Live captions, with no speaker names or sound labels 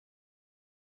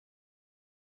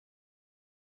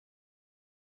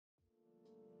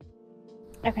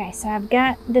Okay, so I've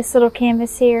got this little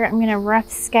canvas here. I'm gonna rough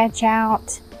sketch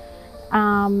out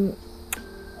kind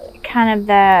of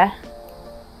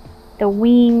the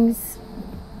wings,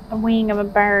 a wing of a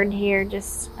bird here.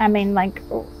 Just, I mean, like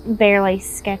barely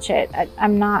sketch it.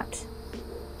 I'm not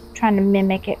trying to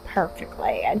mimic it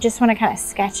perfectly. I just want to kind of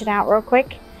sketch it out real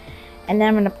quick. And then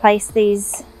I'm going to place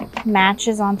these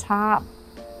matches on top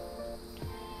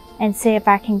and see if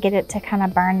I can get it to kind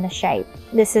of burn the shape.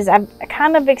 I've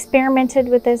kind of experimented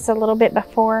with this a little bit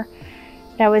before,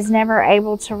 but I was never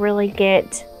able to really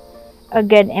get a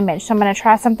good image. So I'm going to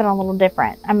try something a little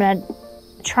different. I'm going to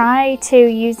try to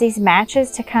use these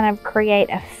matches to kind of create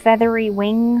a feathery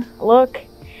wing look.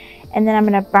 And then I'm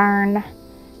going to burn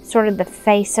sort of the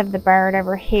face of the bird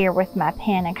over here with my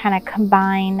pen and kind of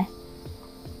combine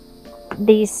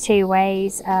these two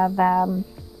ways of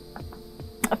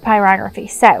pyrography.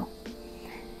 So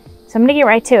I'm gonna get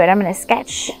right to it. I'm gonna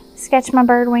sketch my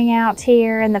bird wing out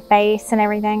here and the face and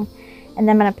everything, and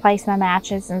then I'm gonna place my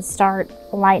matches and start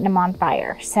lighting them on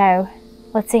fire. So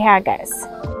let's see how it goes.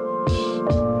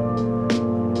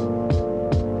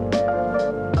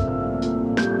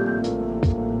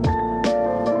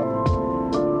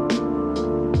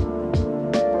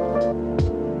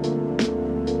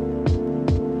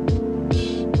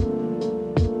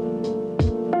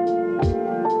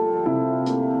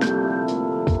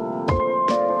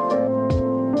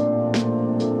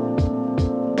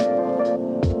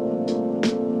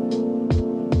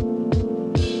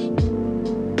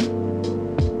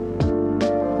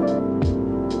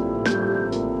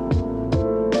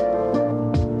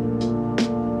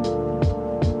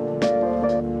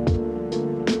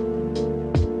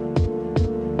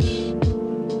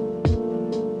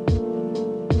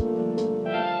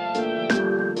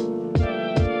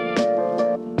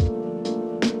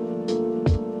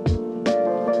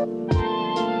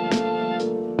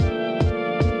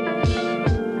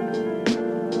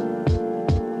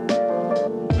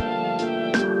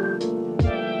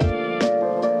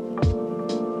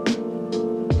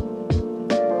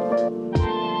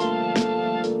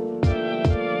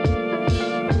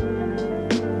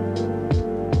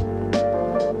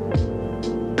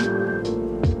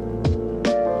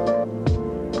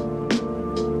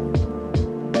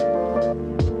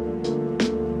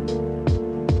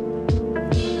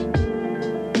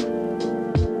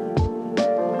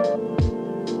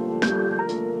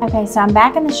 Okay, so I'm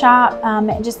back in the shop.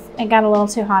 It got a little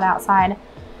too hot outside.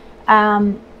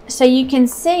 So you can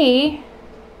see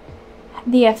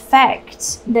the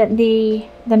effect that the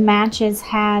matches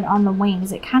had on the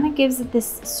wings. It kind of gives it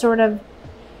this sort of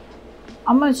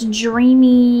almost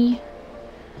dreamy,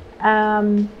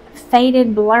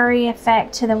 faded, blurry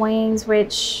effect to the wings,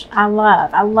 which I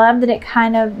love. I love that it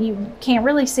kind of, you can't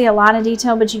really see a lot of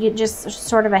detail, but you get just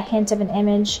sort of a hint of an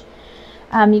image.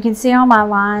 You can see all my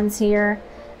lines here.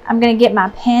 I'm going to get my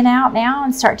pen out now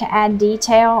and start to add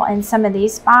detail in some of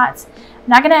these spots. I'm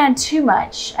not going to add too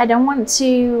much. I don't want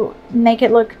to make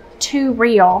it look too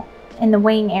real in the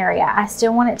wing area. I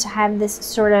still want it to have this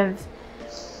sort of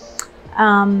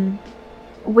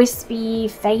wispy,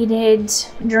 faded,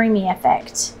 dreamy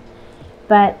effect.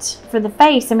 But for the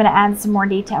face, I'm going to add some more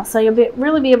detail. So you'll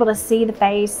really be able to see the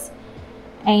face,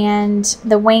 and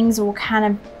the wings will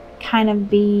kind of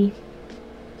be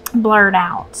blurred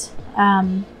out.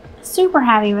 Super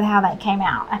happy with how that came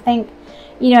out. I think,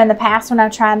 you know, in the past when I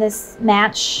tried this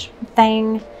match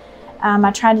thing,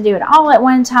 I tried to do it all at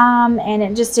one time and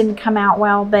it just didn't come out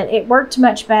well, but it worked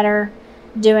much better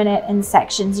doing it in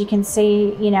sections. You can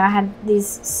see, you know, I had these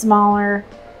smaller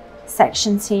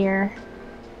sections here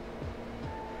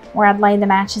where I'd lay the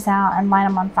matches out and light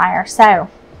them on fire. So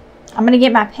I'm going to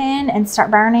get my pen and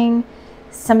start burning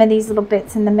some of these little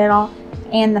bits in the middle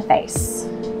and the face.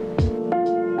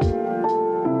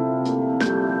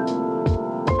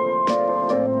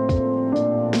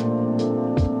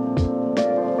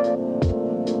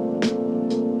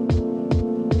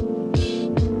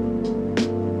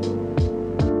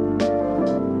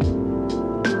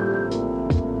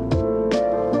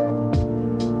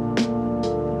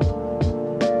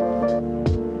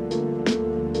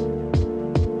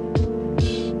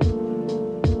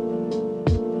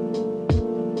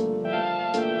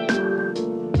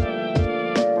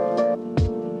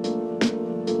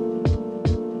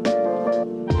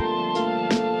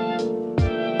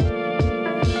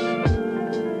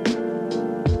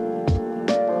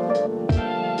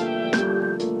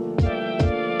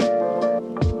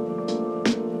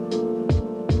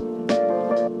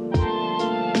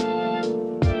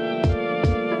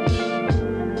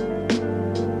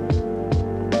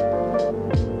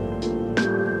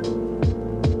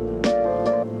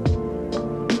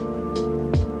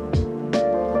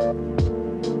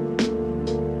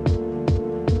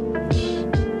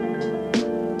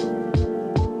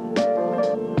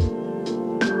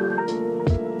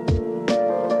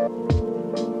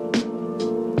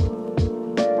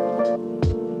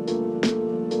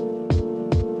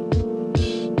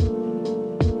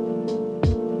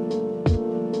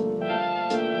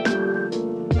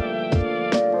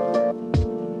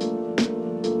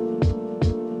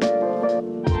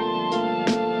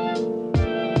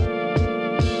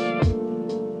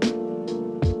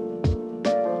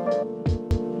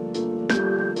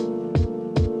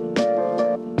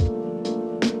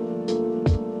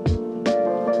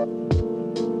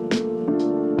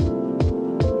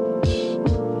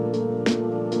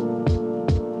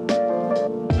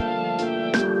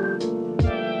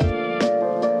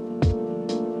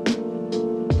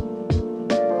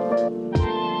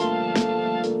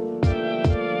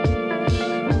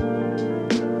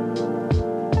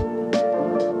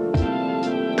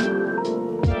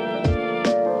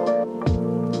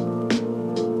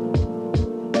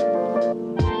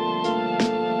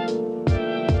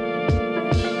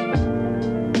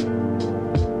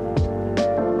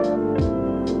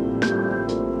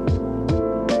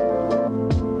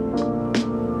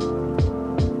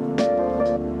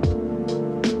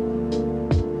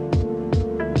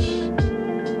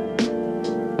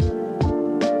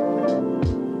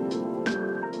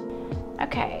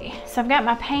 So I've got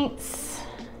my paints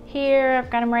here,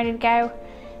 I've got them ready to go,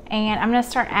 and I'm gonna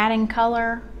start adding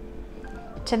color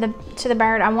to the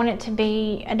bird. I want it to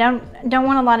be, I don't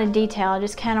want a lot of detail, I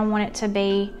just kind of want it to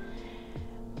be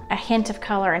a hint of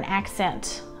color and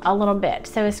accent a little bit.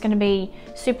 So it's gonna be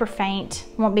super faint,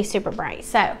 won't be super bright.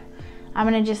 So I'm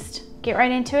gonna just get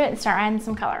right into it and start adding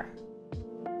some color.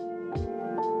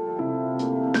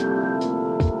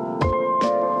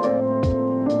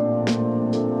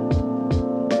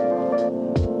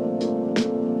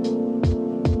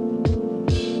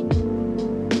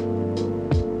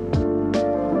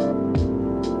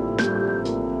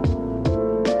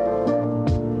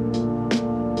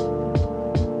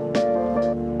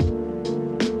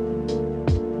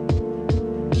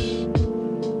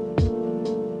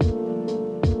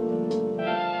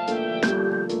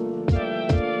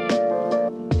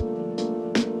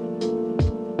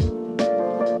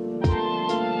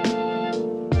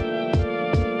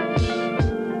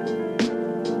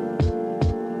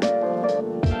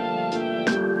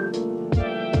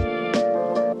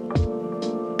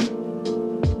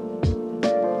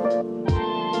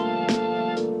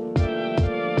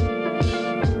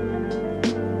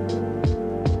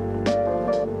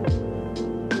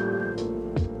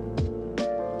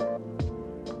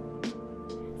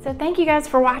 So thank you guys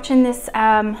for watching this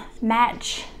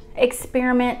match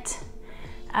experiment.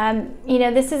 You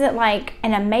know, this isn't like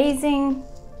an amazing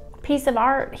piece of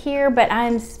art here, but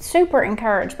I'm super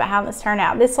encouraged by how this turned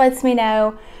out. This lets me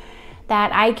know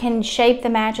that I can shape the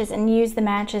matches and use the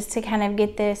matches to kind of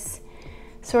get this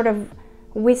sort of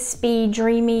wispy,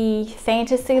 dreamy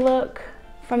fantasy look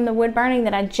from the wood burning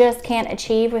that I just can't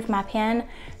achieve with my pen.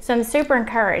 So I'm super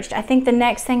encouraged. I think the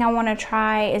next thing I want to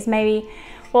try is maybe,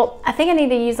 well, I think I need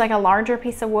to use like a larger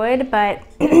piece of wood, but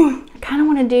I kind of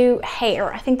want to do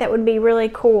hair. I think that would be really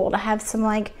cool to have some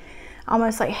like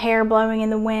almost like hair blowing in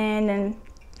the wind, and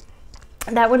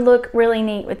that would look really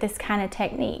neat with this kind of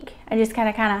technique. I just kind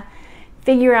of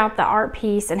figure out the art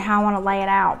piece and how I want to lay it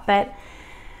out. But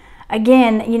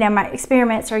again, you know, my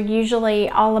experiments are usually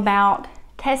all about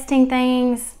testing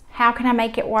things. How can I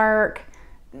make it work?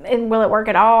 Will it work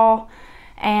at all?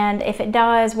 And if it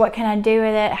does, what can I do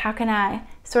with it? How can I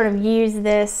sort of use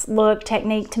this look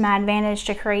technique to my advantage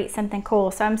to create something cool?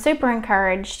 So I'm super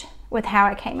encouraged with how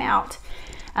it came out.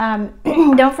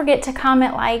 Don't forget to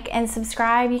comment, like, and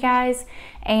subscribe, you guys.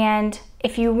 And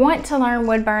if you want to learn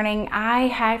wood burning, I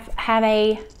have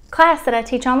a class that I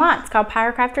teach online. It's called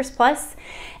Pyrocrafters Plus,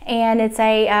 and it's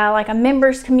a like a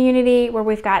members community where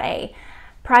we've got a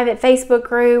private Facebook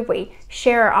group. We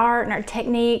share our art and our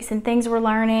techniques and things we're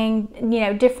learning, you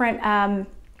know, different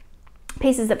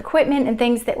pieces of equipment and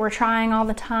things that we're trying all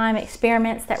the time,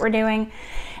 experiments that we're doing.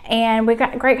 And we've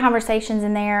got great conversations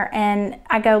in there. And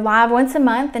I go live once a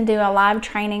month and do a live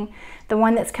training. The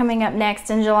one that's coming up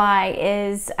next in July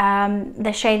is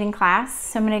the shading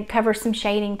class. So I'm going to cover some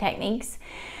shading techniques.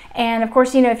 And of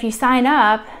course, you know, if you sign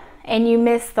up and you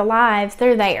miss the lives,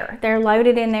 they're there. They're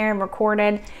loaded in there and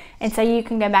recorded. And so you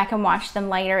can go back and watch them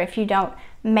later if you don't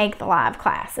make the live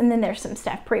class. And then there's some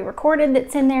stuff pre-recorded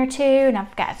that's in there too. And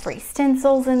I've got free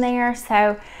stencils in there.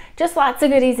 So just lots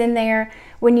of goodies in there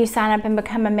when you sign up and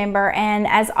become a member. And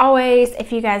as always,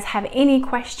 if you guys have any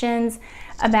questions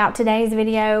about today's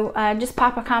video, just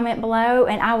pop a comment below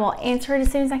and I will answer it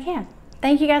as soon as I can.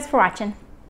 Thank you guys for watching.